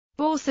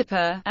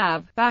Borsippa,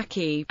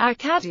 Baki,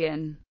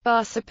 Akkadian,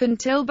 Borsippa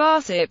until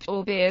Borsip,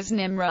 or Birs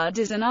Nimrud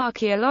is an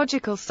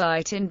archaeological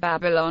site in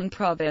Babylon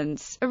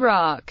province,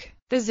 Iraq.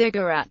 The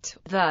ziggurat,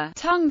 the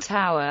tongue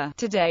tower,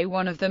 today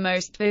one of the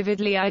most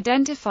vividly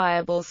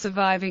identifiable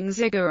surviving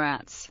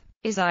ziggurats,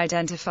 is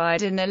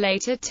identified in the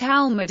later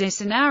Talmudic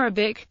and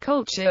Arabic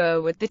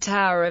culture with the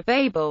Tower of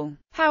Babel.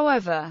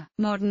 However,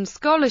 modern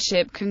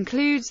scholarship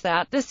concludes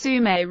that the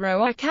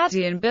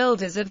Sumero-Akkadian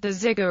builders of the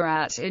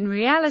ziggurat in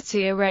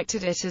reality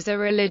erected it as a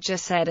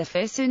religious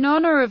edifice in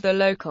honor of the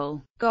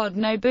local god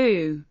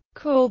Nabu,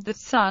 called the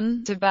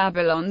son to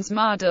Babylon's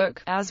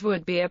Marduk, as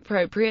would be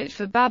appropriate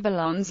for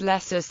Babylon's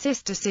lesser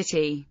sister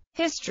city.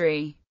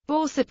 History.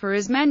 Borsippa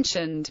is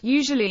mentioned,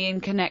 usually in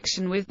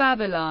connection with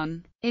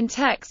Babylon, in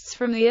texts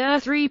from the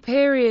Ur-3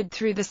 period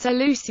through the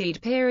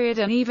Seleucid period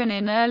and even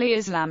in early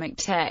Islamic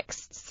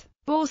texts.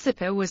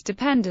 Borsippa was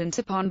dependent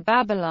upon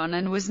Babylon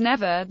and was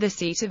never the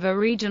seat of a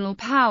regional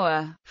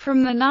power.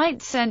 From the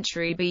 9th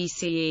century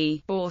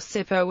BCE,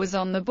 Borsippa was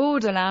on the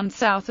borderland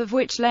south of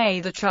which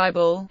lay the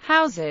tribal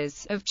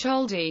houses of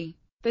Chaldee.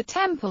 The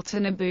temple to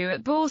Nabu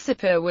at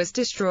Borsippa was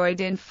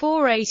destroyed in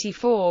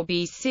 484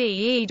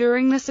 BCE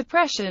during the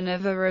suppression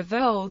of a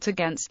revolt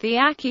against the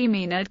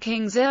Achaemenid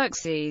king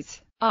Xerxes.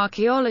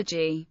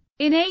 Archaeology.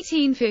 In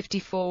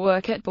 1854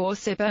 work at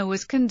Borsippa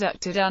was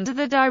conducted under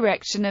the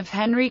direction of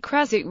Henry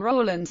Crazik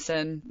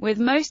Rawlinson, with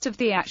most of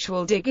the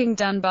actual digging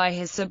done by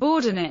his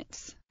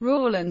subordinates.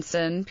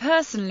 Rawlinson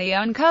personally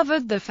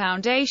uncovered the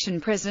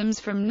foundation prisms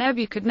from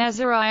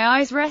Nebuchadnezzar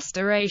II's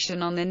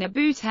restoration on the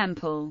Nabu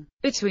temple.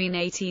 Between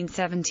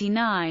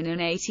 1879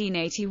 and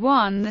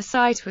 1881 the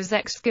site was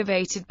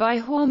excavated by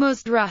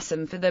Hormuzd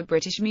Rassam for the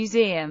British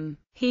Museum.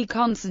 He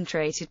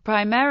concentrated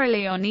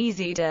primarily on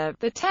Isidore,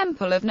 the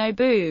Temple of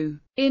Nabu.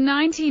 In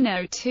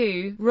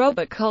 1902,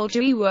 Robert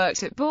Kolji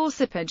worked at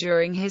Borsippa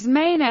during his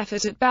main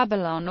effort at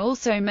Babylon,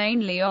 also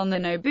mainly on the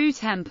Nabu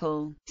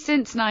temple.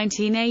 Since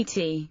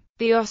 1980,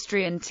 the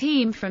Austrian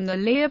team from the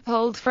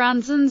Leopold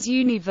Franzens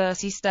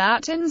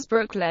Universität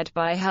Innsbruck led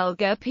by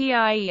Helga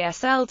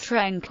Piesl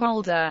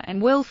Trenkwalder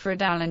and Wilfried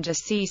Allinger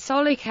C.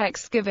 Solik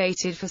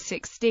excavated for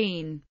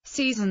 16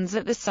 seasons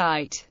at the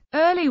site.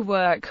 Early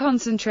work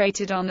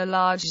concentrated on the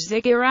large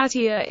ziggurat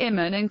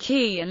Imman and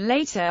Key and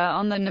later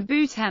on the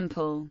Nabu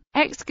temple.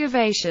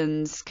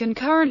 Excavations can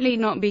currently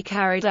not be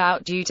carried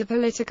out due to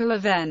political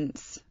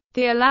events.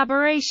 The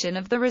elaboration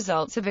of the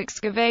results of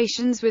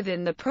excavations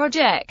within the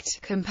project,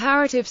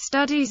 comparative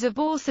studies of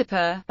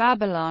Borsippa,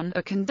 Babylon,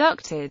 are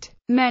conducted.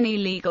 Many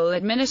legal,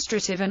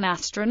 administrative and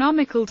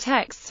astronomical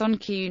texts on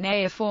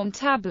cuneiform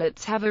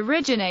tablets have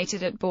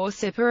originated at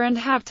Borsippa and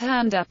have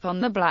turned up on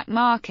the black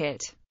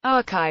market.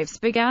 Archives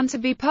began to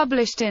be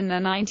published in the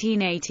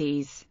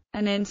 1980s.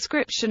 An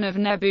inscription of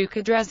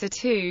Nebuchadnezzar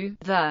II,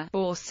 the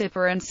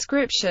Borsippa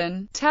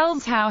inscription,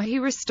 tells how he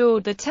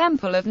restored the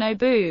Temple of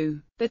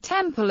Nabu, the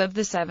Temple of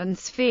the Seven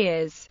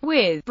Spheres,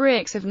 with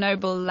bricks of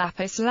noble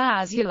lapis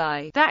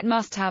lazuli that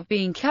must have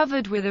been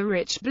covered with a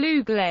rich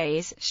blue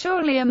glaze,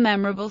 surely a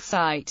memorable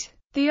sight.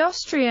 The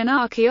Austrian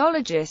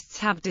archaeologists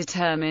have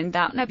determined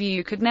that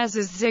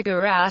Nebuchadnezzar's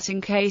ziggurat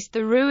encased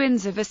the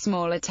ruins of a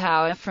smaller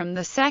tower from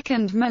the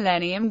 2nd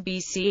millennium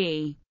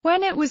BCE.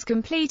 When it was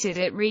completed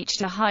it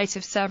reached a height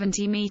of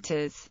 70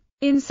 meters.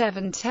 In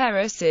 7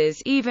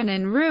 terraces, even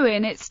in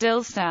ruin it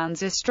still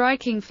stands a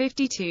striking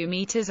 52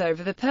 meters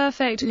over the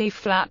perfectly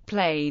flat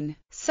plain.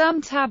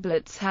 Some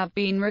tablets have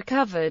been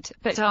recovered,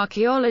 but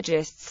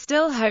archaeologists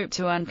still hope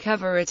to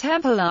uncover a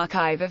temple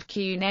archive of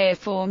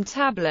cuneiform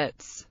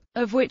tablets,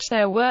 of which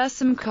there were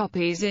some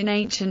copies in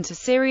ancient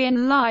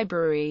Assyrian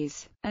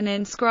libraries. An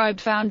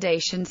inscribed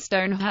foundation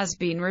stone has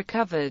been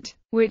recovered,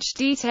 which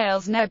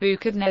details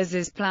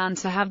Nebuchadnezzar's plan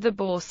to have the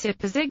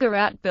Borsippa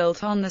ziggurat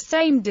built on the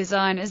same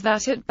design as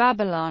that at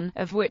Babylon,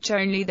 of which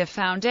only the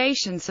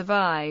foundation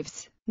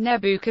survives.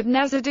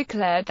 Nebuchadnezzar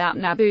declared that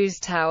Nabu's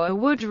tower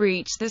would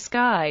reach the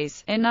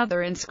skies.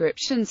 Another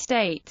inscription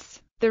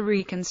states, the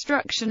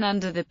reconstruction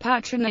under the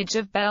patronage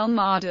of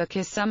Bel-Marduk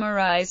is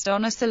summarized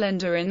on a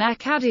cylinder in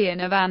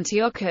Akkadian of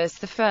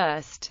Antiochus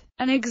I,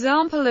 an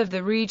example of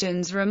the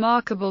region's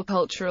remarkable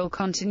cultural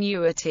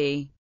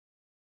continuity.